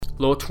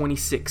Law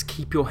 26,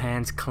 keep your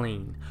hands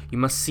clean. You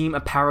must seem a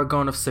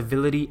paragon of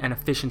civility and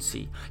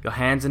efficiency. Your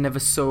hands are never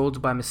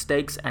soiled by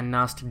mistakes and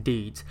nasty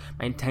deeds.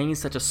 Maintaining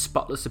such a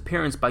spotless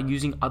appearance by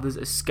using others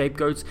as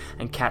scapegoats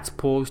and cat's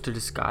paws to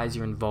disguise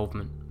your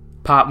involvement.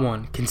 Part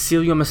 1.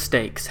 Conceal your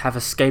mistakes. Have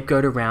a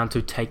scapegoat around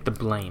to take the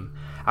blame.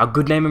 Our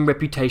good name and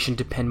reputation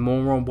depend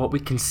more on what we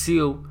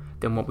conceal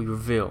than what we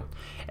reveal.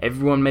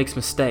 Everyone makes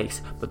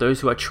mistakes, but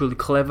those who are truly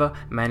clever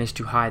manage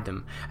to hide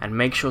them and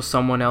make sure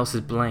someone else is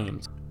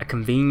blamed. A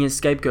convenient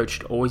scapegoat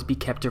should always be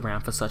kept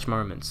around for such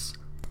moments.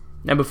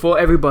 Now, before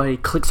everybody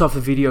clicks off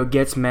the video,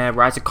 gets mad,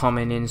 writes a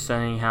comment in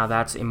saying how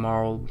that's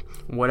immoral,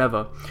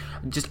 whatever,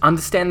 just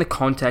understand the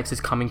context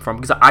it's coming from,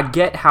 because I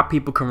get how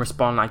people can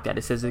respond like that.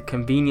 It says a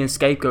convenient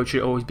scapegoat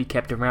should always be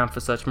kept around for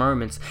such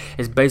moments.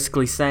 It's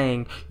basically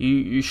saying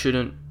you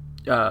shouldn't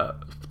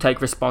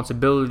take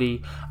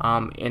responsibility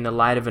in the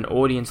light of an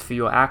audience for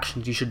your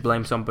actions. You should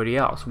blame somebody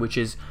else, which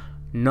is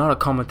not a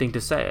common thing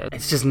to say.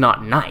 It's just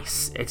not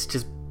nice. It's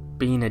just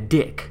being a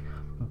dick.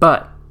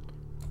 But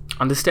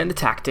understand the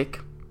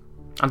tactic,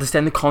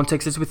 understand the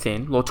context is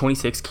within. Law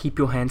 26, keep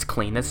your hands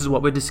clean. This is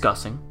what we're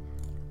discussing.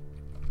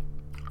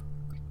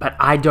 But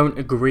I don't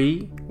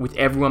agree with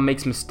everyone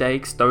makes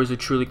mistakes. Those who are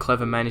truly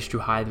clever manage to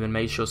hide them and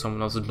make sure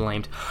someone else is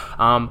blamed.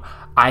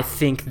 I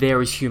think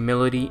there is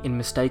humility in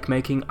mistake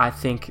making. I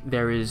think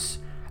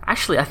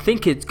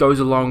it goes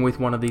along with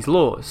one of these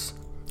laws.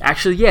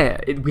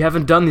 We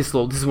haven't done this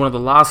law. This is one of the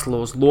last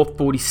laws. Law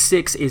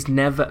 46 is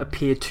never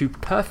appear too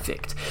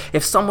perfect.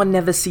 If someone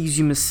never sees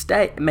you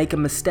make a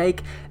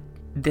mistake,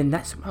 then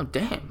that's, oh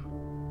damn,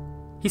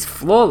 he's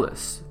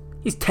flawless.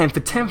 He's 10 for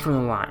 10 from the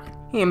line.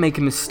 He ain't make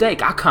a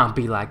mistake. I can't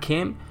be like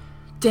him.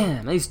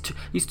 Damn, he's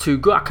too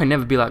good. I can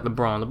never be like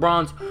LeBron.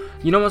 LeBron's,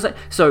 you know what I'm saying?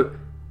 So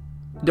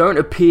don't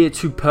appear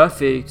too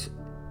perfect.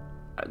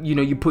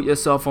 You put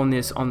yourself on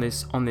this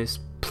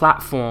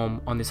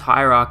platform, on this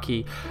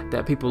hierarchy,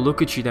 that people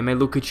look at you. They may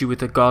look at you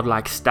with a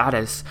godlike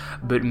status,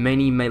 but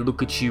many may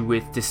look at you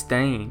with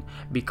disdain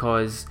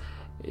because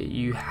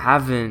you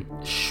haven't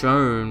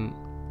shown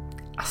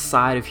a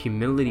side of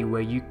humility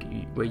where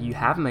you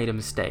have made a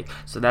mistake.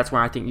 So that's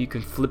where I think you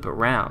can flip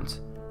around.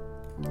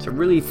 So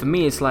really, for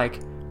me, it's like,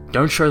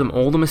 don't show them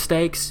all the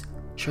mistakes,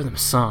 show them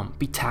some.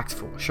 Be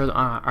tactful. Show them,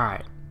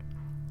 alright,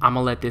 I'm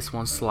gonna let this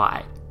one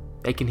slide.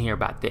 They can hear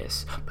about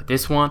this, but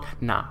this one,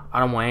 nah, I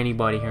don't want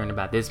anybody hearing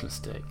about this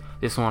mistake.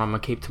 This one I'm gonna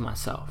keep to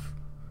myself.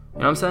 You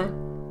know what I'm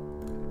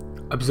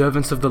saying?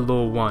 Observance of the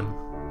Law 1.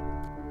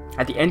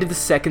 At the end of the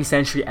 2nd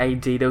century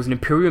AD, there was an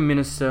imperial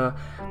minister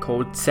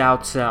called Cao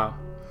Cao,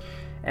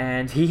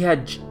 and he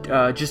had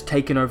just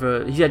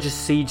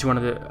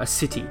sieged a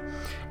city,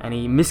 and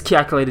he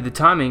miscalculated the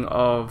timing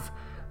of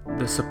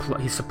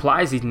his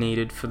supplies he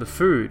needed for the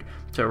food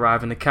to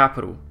arrive in the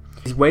capital.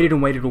 He waited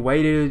and waited and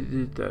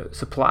waited. The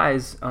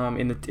supplies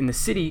in the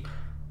city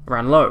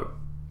ran low.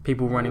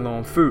 People were running low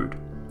on food.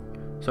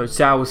 So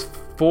Cao was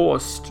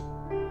forced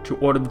to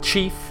order the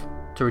chief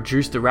to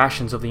reduce the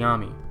rations of the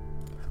army.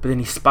 But then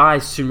his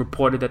spies soon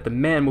reported that the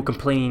men were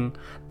complaining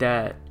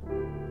that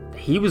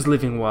he was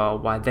living well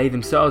while they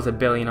themselves had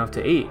barely enough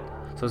to eat.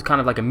 So it's kind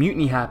of like a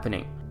mutiny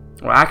happening.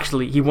 Or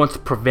actually, he wants to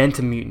prevent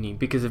a mutiny,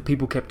 because if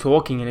people kept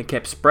talking and it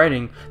kept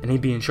spreading, then he'd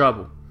be in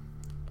trouble.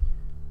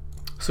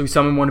 So he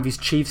summoned one of his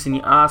chiefs and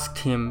he asked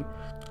him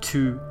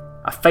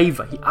a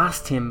favor. He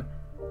asked him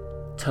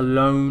to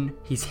loan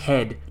his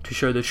head to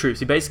show the troops.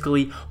 He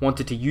basically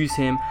wanted to use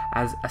him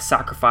as a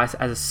sacrifice,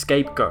 as a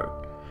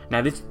scapegoat.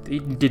 Now, he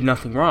did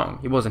nothing wrong.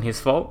 It wasn't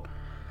his fault.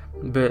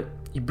 But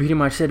he pretty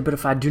much said, but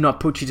if I do not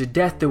put you to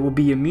death, there will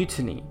be a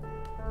mutiny.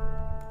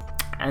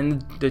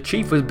 And the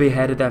chief was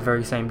beheaded that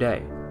very same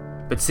day.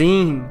 But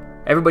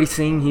everybody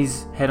seeing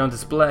his head on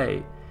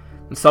display,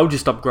 the soldiers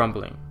stopped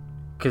grumbling,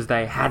 because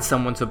they had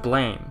someone to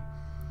blame,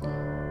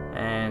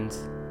 and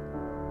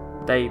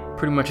they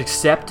pretty much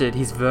accepted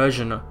his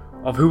version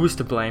of who was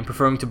to blame,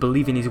 preferring to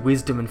believe in his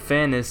wisdom and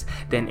fairness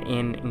than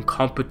in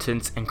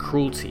incompetence and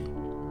cruelty.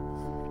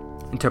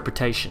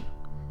 Interpretation.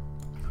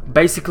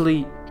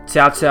 Basically,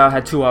 Cao Cao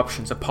had two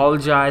options: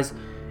 apologize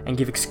and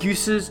give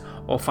excuses,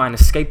 or find a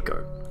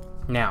scapegoat.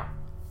 Now,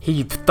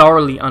 he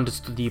thoroughly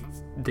understood the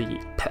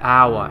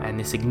power and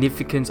the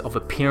significance of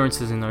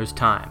appearances in those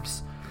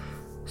times,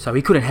 so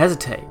he couldn't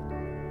hesitate.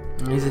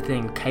 Here's the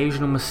thing,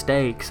 occasional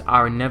mistakes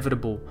are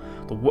inevitable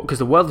because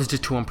the world is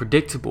just too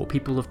unpredictable.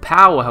 People of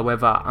power,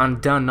 however, are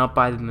undone not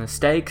by the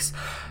mistakes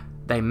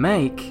they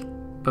make,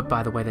 but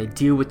by the way they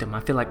deal with them.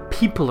 I feel like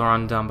people are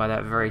undone by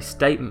that very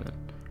statement.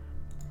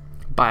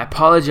 By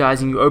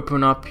apologizing, you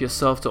open up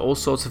yourself to all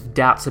sorts of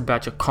doubts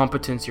about your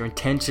competence, your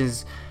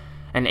intentions,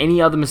 and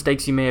any other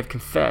mistakes you may have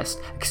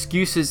confessed.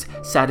 Excuses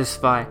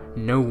satisfy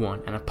no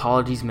one, and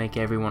apologies make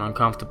everyone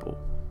uncomfortable.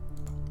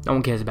 No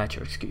one cares about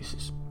your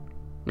excuses.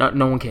 No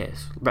one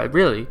cares. But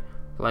really,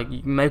 like,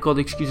 you can make all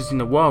the excuses in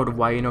the world of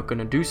why you're not going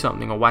to do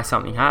something or why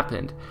something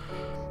happened.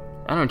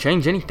 That don't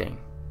change anything.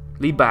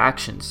 Lead by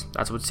actions.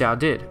 That's what Cao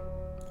did.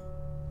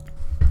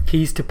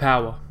 Keys to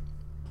power.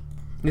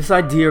 This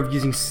idea of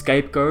using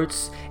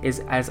scapegoats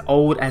is as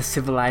old as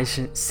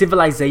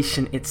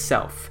civilization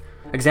itself.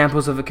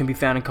 Examples of it can be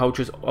found in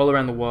cultures all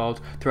around the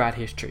world throughout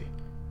history.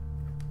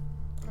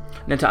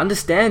 Now, to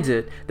understand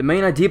it, the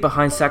main idea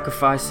behind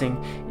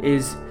sacrificing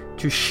is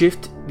to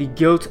shift the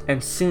guilt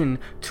and sin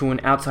to an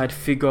outside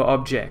figure or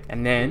object,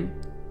 and then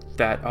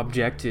that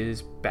object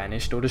is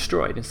banished or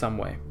destroyed in some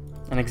way.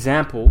 An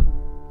example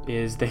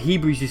is the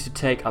Hebrews used to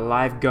take a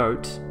live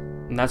goat,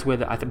 and that's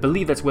where I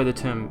believe that's where the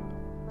term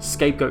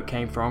scapegoat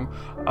came from,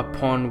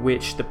 upon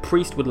which the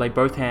priest would lay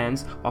both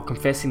hands while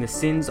confessing the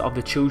sins of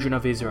the children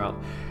of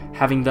Israel.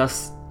 Having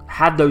thus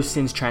had those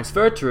sins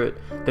transferred to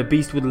it, the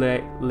beast would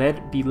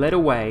be led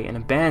away and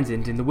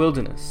abandoned in the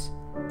wilderness.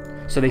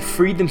 So they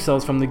freed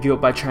themselves from the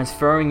guilt by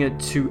transferring it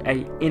to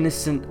an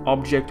innocent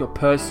object or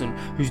person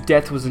whose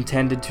death was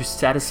intended to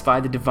satisfy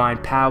the divine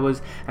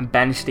powers and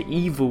banish the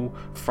evil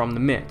from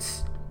the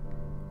midst.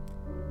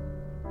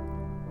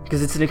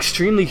 Because it's an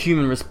extremely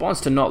human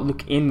response to not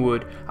look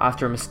inward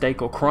after a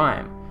mistake or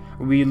crime.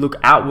 We look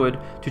outward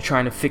to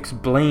trying to fix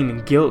blame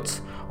and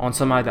guilt on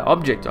some other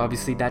object.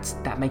 Obviously,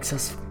 that makes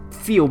us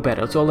feel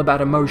better. It's all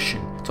about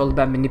emotion. It's all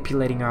about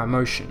manipulating our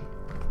emotion.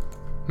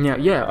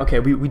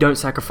 We don't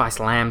sacrifice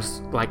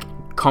lambs like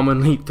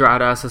commonly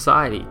throughout our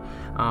society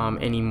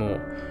anymore.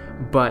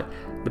 But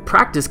the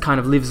practice kind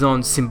of lives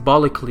on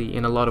symbolically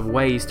in a lot of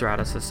ways throughout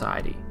our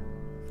society.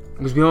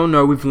 Because we all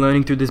know, we've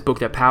learning through this book,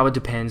 that power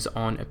depends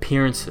on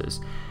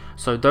appearances.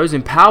 So those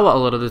in power a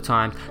lot of the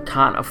time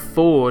can't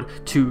afford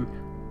to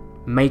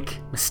make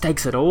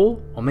mistakes at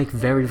all, or make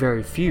very,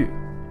 very few.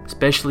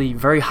 Especially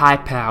very high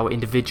power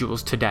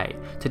individuals today.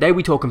 Today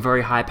we're talking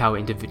very high power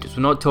individuals.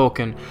 We're not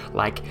talking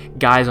like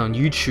guys on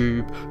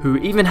YouTube who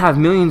even have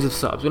millions of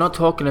subs. We're not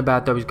talking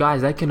about those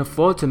guys. They can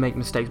afford to make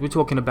mistakes. We're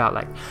talking about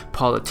like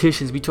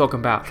politicians. We're talking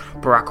about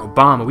Barack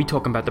Obama. We're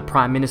talking about the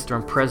Prime Minister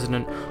and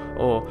President,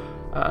 or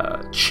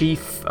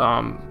chief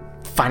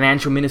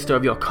financial minister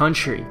of your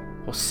country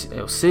or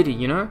city,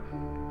 you know?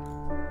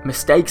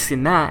 Mistakes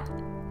in that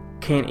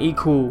can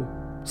equal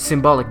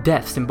symbolic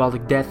death.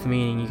 Symbolic death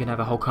meaning you can have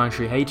a whole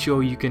country hate you,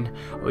 or you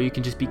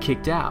can just be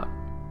kicked out.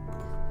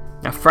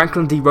 Now,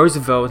 Franklin D.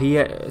 Roosevelt,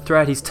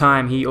 throughout his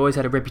time, he always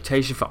had a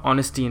reputation for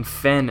honesty and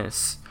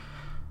fairness.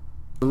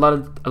 A lot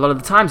of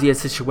the times he had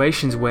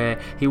situations where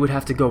he would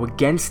have to go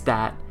against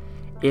that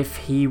if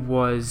he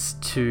was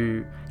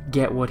to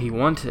get what he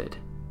wanted.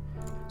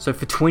 So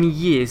for 20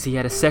 years, he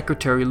had a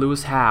secretary,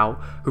 Lewis Howe,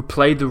 who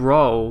played the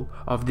role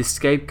of this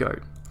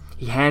scapegoat.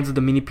 He handled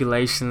the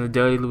manipulation, the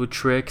dirty little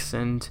tricks,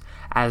 and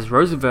as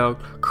Roosevelt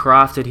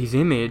crafted his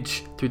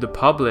image through the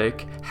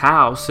public,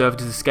 Howe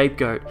served as a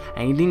scapegoat,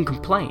 and he didn't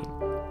complain.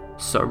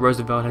 So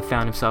Roosevelt had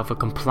found himself a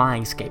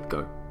complying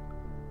scapegoat.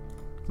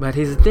 But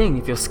here's the thing,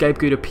 if your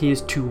scapegoat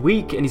appears too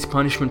weak and his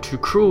punishment too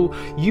cruel,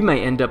 you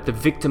may end up the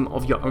victim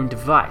of your own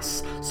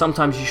device.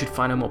 Sometimes you should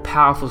find a more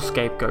powerful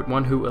scapegoat,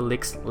 one who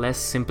elicits less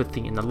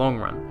sympathy in the long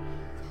run.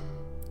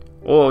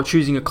 Or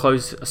choosing a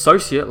close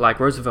associate, like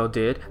Roosevelt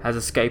did, as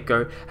a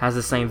scapegoat has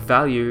the same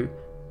value,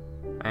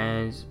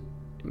 and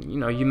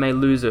you may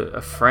lose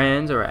a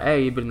friend or an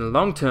aide, but in the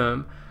long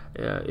term,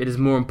 it is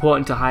more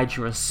important to hide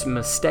your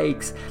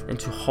mistakes than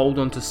to hold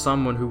on to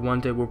someone who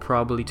one day will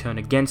probably turn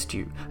against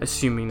you,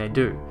 assuming they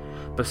do.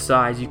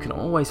 Besides, you can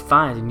always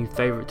find a new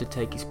favorite to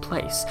take his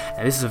place,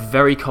 and this is a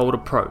very cold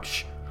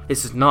approach.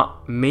 This is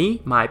not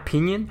me, my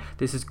opinion,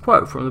 this is a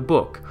quote from the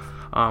book.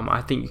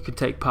 I think you could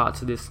take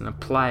parts of this and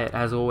apply it,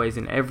 as always,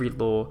 in every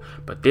law,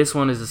 but this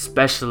one is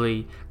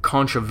especially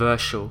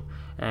controversial,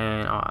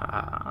 and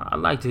I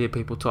like to hear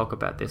people talk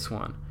about this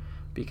one,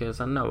 because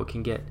I know it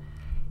can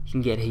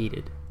get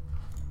heated.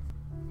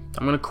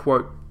 I'm going to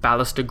quote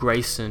Ballister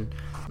Grayson.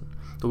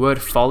 The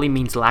word folly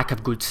means lack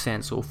of good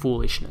sense or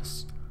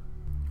foolishness.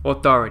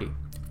 Authority.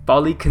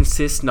 Folly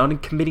consists not in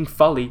committing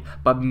folly,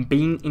 but in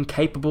being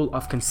incapable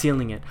of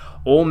concealing it.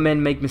 All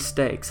men make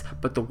mistakes,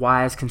 but the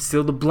wise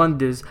conceal the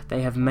blunders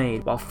they have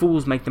made, while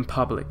fools make them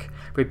public.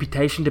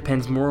 Reputation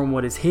depends more on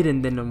what is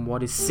hidden than on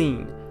what is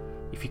seen.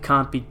 If you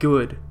can't be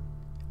good,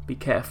 be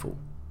careful.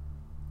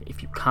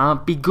 If you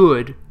can't be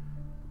good,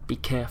 be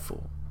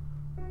careful.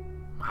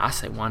 I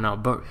say, why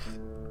not both?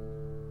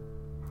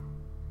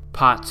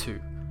 Part 2.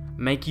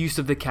 Make use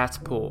of the cat's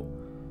paw.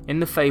 In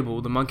the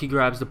fable, the monkey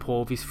grabs the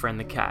paw of his friend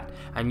the cat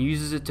and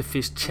uses it to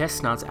fish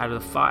chestnuts out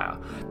of the fire,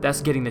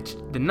 thus getting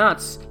the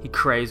nuts he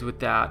craves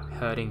without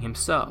hurting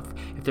himself.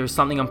 If there is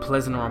something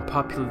unpleasant or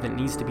unpopular that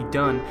needs to be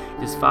done,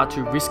 it is far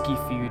too risky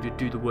for you to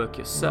do the work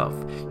yourself.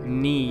 You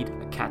need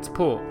a cat's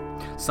paw,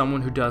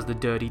 someone who does the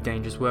dirty,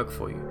 dangerous work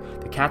for you.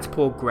 The cat's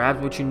paw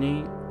grabs what you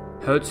need,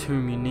 hurts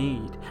whom you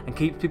need, and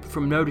keeps people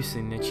from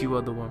noticing that you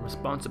are the one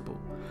responsible.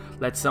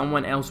 Let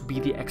someone else be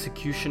the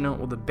executioner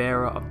or the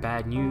bearer of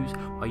bad news,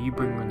 while you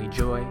bring only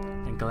joy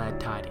and glad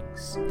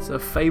tidings. It's a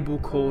fable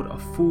called A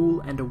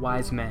Fool and a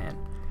Wise Man.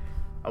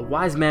 A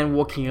wise man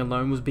walking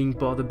alone was being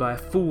bothered by a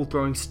fool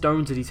throwing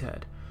stones at his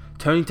head.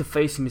 Turning to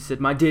face him, he said,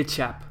 "My dear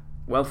chap,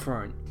 well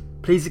thrown.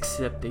 Please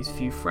accept these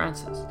few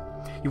francs.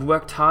 You've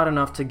worked hard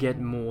enough to get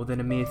more than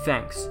a mere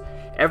thanks.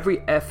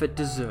 Every effort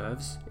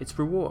deserves its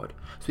reward."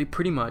 So he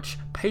pretty much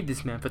paid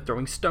this man for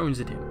throwing stones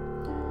at him.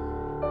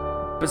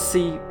 But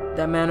see,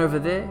 that man over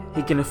there,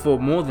 he can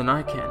afford more than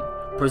I can.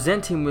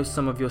 Present him with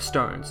some of your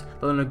stones,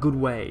 they'll earn a good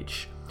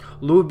wage.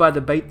 Lured by the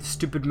bait, the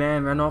stupid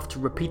man ran off to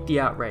repeat the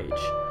outrage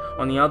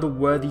on the other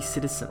worthy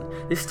citizen.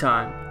 This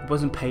time, he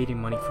wasn't paid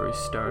in money for his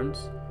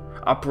stones.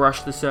 Up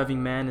rushed the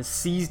serving man and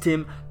seized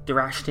him,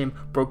 thrashed him,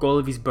 broke all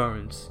of his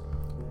bones.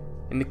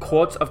 In the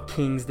courts of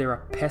kings there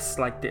are pests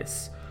like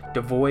this,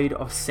 devoid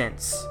of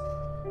sense.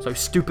 So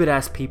stupid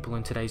ass people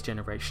in today's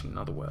generation, in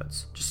other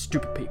words. Just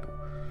stupid people.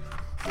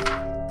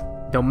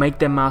 They'll make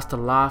their master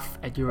laugh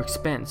at your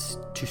expense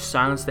to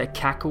silence their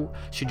cackle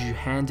should you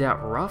hand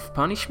out rough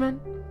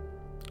punishment.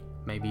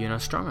 Maybe you're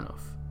not strong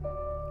enough.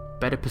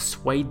 Better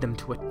persuade them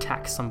to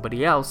attack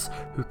somebody else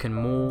who can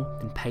more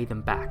than pay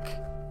them back.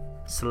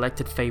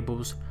 Selected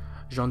Fables,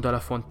 Jean de La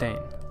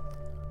Fontaine.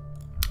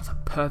 That's a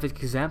perfect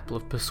example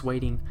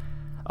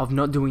of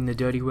not doing the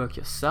dirty work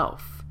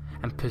yourself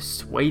and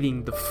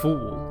persuading the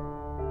fool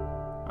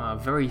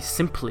very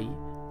simply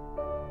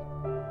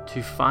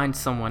to find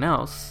someone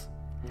else,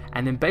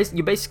 and then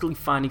you're basically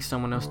finding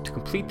someone else to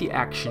complete the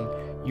action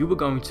you were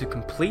going to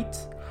complete,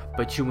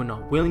 but you were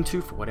not willing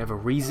to for whatever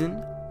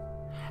reason,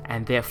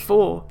 and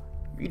therefore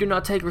you do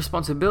not take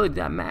responsibility.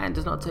 That man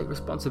does not take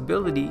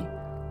responsibility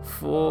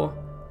for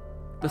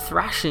the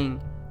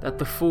thrashing that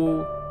the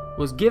fool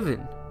was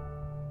given.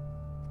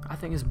 I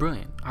think it's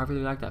brilliant. I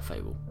really like that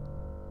fable.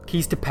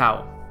 Keys to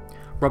power.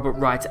 Robert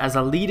writes, as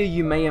a leader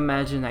you may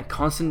imagine that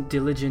constant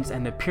diligence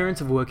and the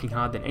appearance of working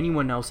hard than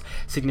anyone else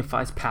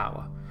signifies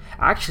power.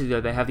 Actually though,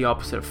 they have the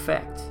opposite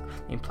effect.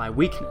 They imply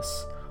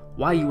weakness.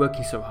 Why are you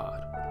working so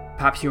hard?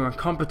 Perhaps you are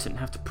incompetent and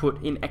have to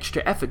put in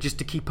extra effort just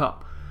to keep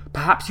up.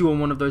 Perhaps you are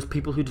one of those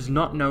people who does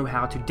not know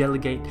how to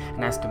delegate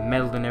and has to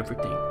meddle in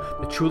everything.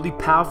 The truly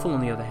powerful,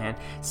 on the other hand,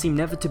 seem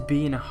never to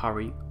be in a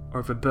hurry or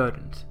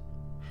overburdened.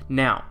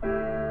 Now,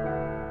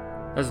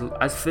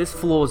 as there's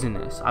flaws in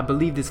this, I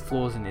believe there's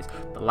flaws in this.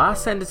 The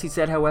last sentence he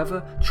said,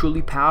 however,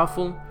 truly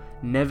powerful,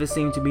 never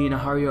seem to be in a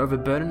hurry or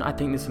overburdened. I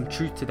think there's some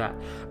truth to that,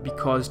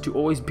 because to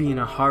always be in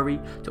a hurry,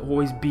 to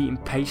always be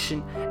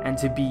impatient, and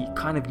to be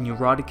kind of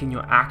neurotic in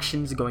your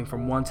actions, going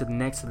from one to the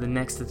next to the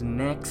next to the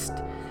next,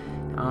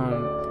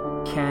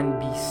 can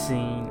be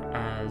seen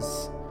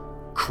as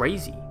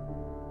crazy.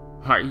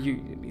 Right? You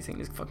be saying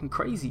it's fucking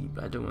crazy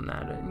by doing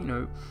that,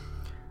 and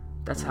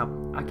that's how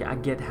I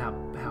get how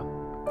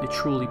the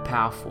truly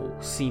powerful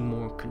seem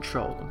more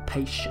controlled and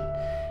patient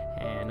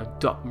and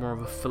adopt more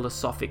of a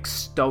philosophic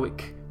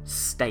stoic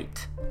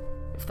state,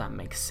 if that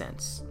makes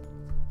sense.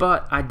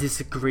 But I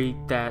disagree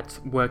that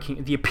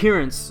the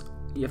appearance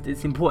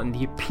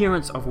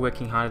of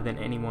working harder than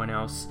anyone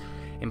else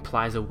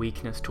implies a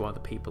weakness to other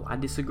people. I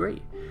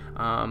disagree.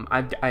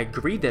 I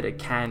agree that it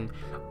can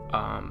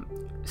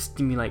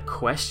stimulate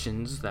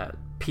questions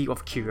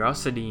of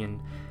curiosity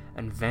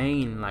and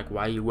vain, like,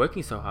 why are you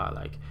working so hard?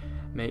 Like,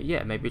 maybe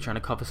you're trying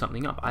to cover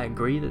something up. I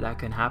agree that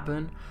can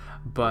happen,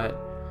 but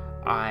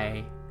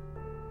I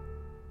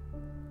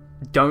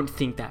don't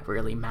think that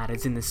really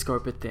matters in the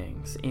scope of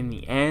things. In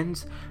the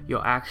end,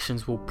 your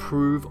actions will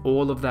prove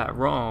all of that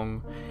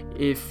wrong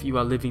if you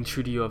are living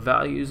true to your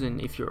values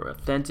and if you're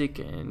authentic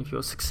and if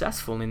you're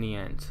successful in the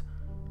end.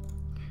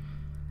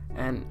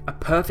 And a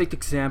perfect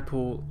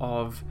example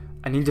of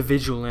an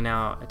individual in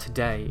our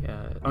today,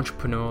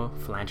 entrepreneur,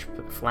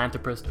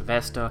 philanthropist,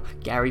 investor,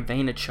 Gary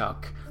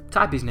Vaynerchuk.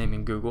 Type his name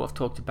in Google. I've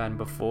talked about him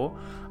before.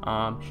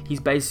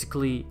 He's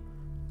basically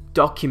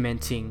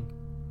documenting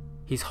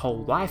his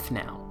whole life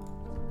now.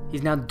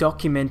 He's now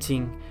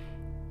documenting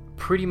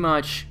pretty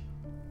much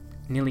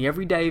nearly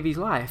every day of his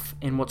life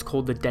in what's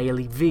called the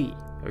Daily V.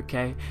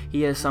 Okay,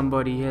 he has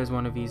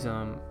one of his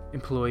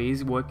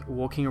employees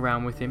walking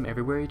around with him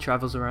everywhere he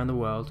travels around the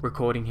world,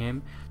 recording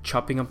him,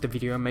 chopping up the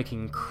video,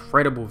 making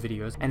incredible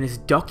videos, and is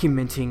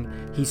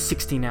documenting his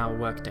 16-hour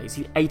workdays,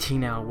 his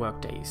 18-hour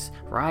workdays,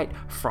 right?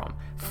 From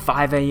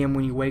 5 a.m.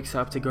 when he wakes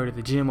up to go to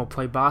the gym or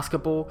play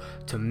basketball,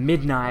 to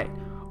midnight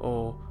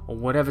or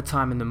whatever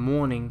time in the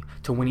morning,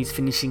 to when he's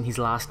finishing his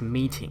last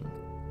meeting.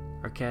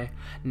 Okay?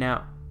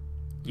 Now,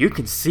 you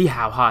can see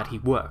how hard he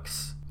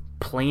works,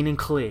 plain and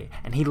clear,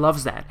 and he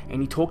loves that.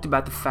 And he talked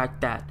about the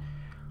fact that,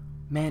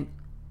 man,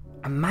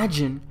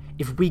 imagine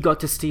if we got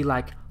to see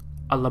like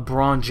a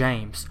LeBron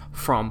James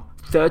from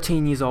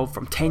 13 years old,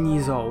 from 10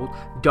 years old,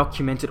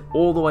 documented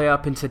all the way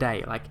up in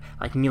today,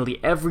 like nearly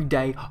every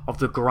day of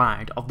the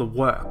grind, of the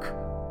work.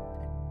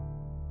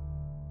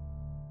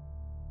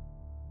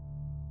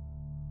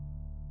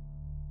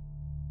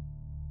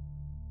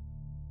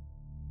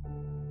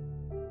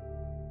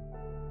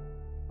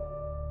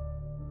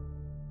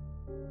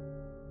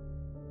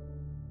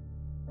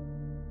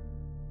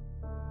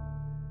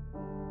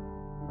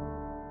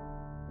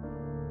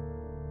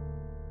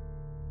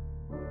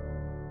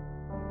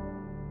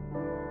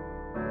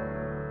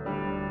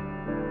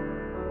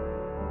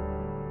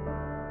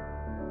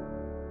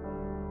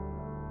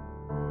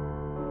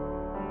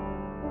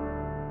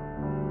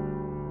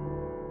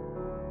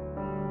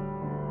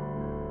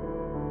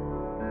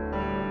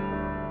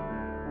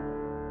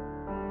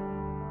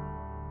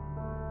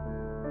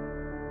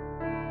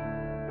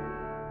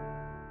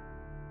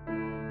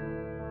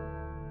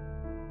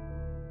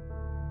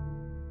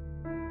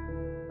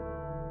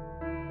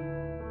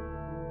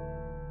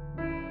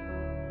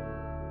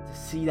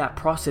 see that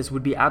process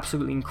would be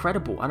absolutely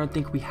incredible. I don't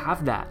think we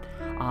have that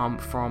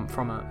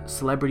from a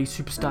celebrity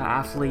superstar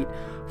athlete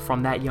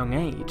from that young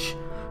age.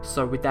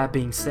 So with that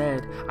being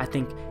said, I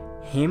think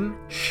him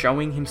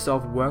showing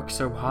himself work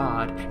so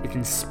hard is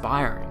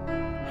inspiring.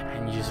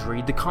 And you just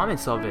read the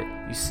comments of it,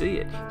 you see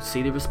it, you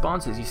see the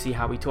responses, you see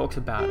how he talks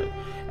about it.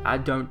 I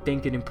don't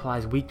think it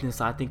implies weakness,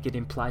 I think it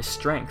implies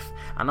strength.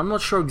 And I'm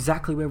not sure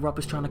exactly where Rob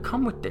is trying to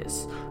come with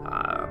this,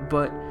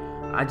 but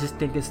I just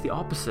think it's the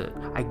opposite.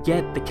 I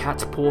get the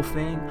cat's paw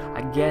thing,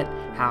 I get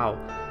how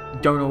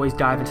don't always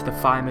dive into the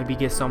fire, maybe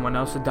get someone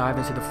else to dive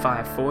into the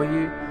fire for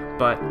you,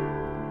 but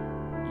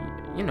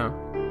you know,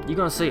 you're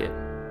gonna see it.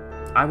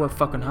 I work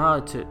fucking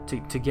hard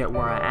to get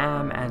where I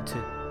am and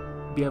to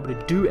be able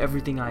to do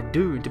everything I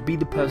do and to be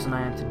the person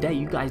I am today.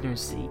 You guys don't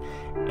see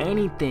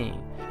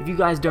anything. If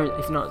guys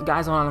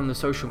aren't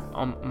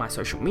on my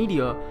social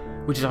media,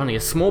 which is only a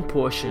small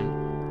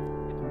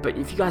portion, but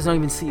if you guys don't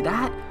even see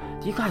that,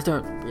 you guys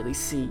don't really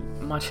see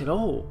much at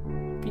all.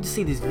 If you just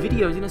see these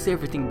videos, you don't see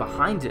everything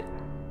behind it.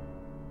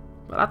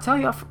 But I tell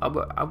you,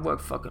 I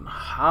work fucking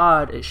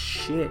hard as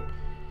shit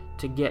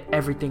to get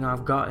everything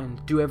I've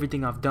gotten, do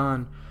everything I've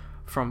done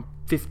from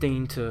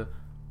 15 to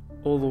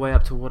all the way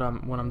up to what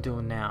I'm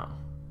doing now.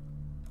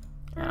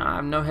 And I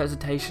have no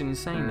hesitation in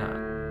saying that.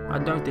 I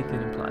don't think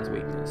it implies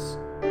weakness.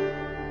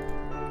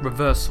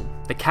 Reversal.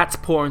 The cat's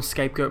paw and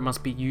scapegoat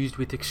must be used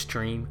with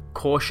extreme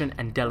caution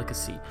and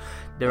delicacy.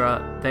 They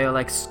are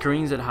like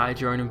screens that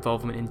hide your own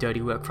involvement in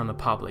dirty work from the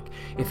public.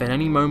 If at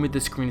any moment the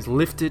screen is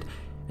lifted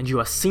and you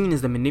are seen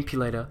as the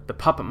manipulator, the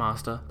puppet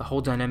master, the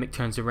whole dynamic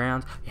turns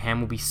around, your hand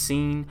will be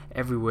seen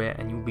everywhere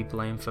and you will be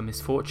blamed for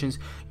misfortunes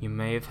you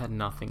may have had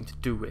nothing to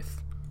do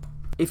with.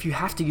 If you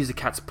have to use a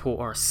cat's paw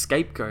or a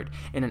scapegoat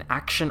in an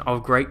action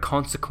of great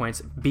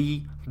consequence,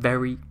 be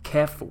very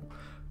careful.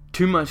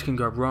 Too much can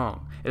go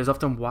wrong. It is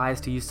often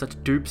wise to use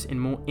such dupes in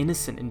more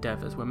innocent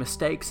endeavors where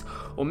mistakes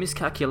or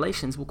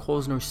miscalculations will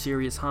cause no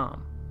serious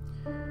harm.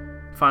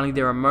 Finally,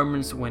 there are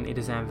moments when it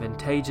is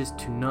advantageous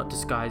to not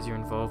disguise your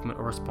involvement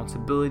or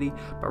responsibility,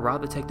 but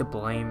rather take the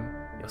blame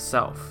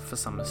yourself for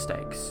some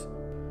mistakes.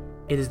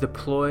 It is the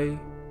ploy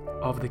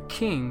of the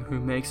king who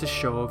makes a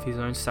show of his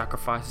own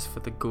sacrifices for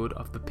the good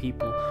of the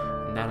people,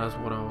 and that is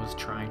what I was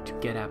trying to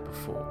get at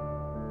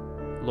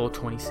before. Law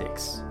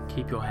 26.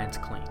 Keep your hands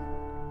clean.